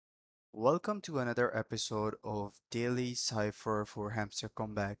Welcome to another episode of Daily Cipher for Hamster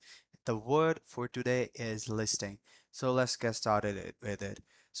Kombat. The word for today is listing. So let's get started with it.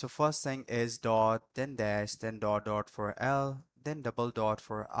 So first thing is dot, then dash, then dot for L, then double dot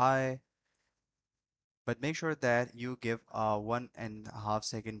for I. But make sure that you give a 1.5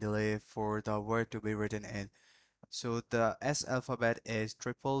 second delay for the word to be written in. So the S alphabet is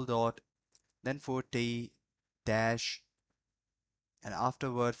triple dot, then for T, dash, and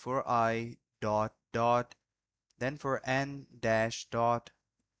afterward for I, dot, then for N dash dot,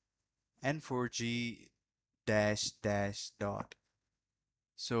 and for G dash dot.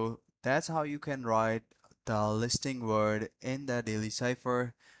 So that's how you can write the listing word in the daily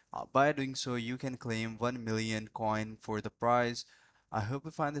cipher. By doing so, you can claim 1 million coin for the prize. I hope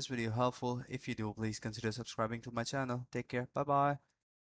you find this video helpful. If you do, please consider subscribing to my channel. Take care. Bye bye.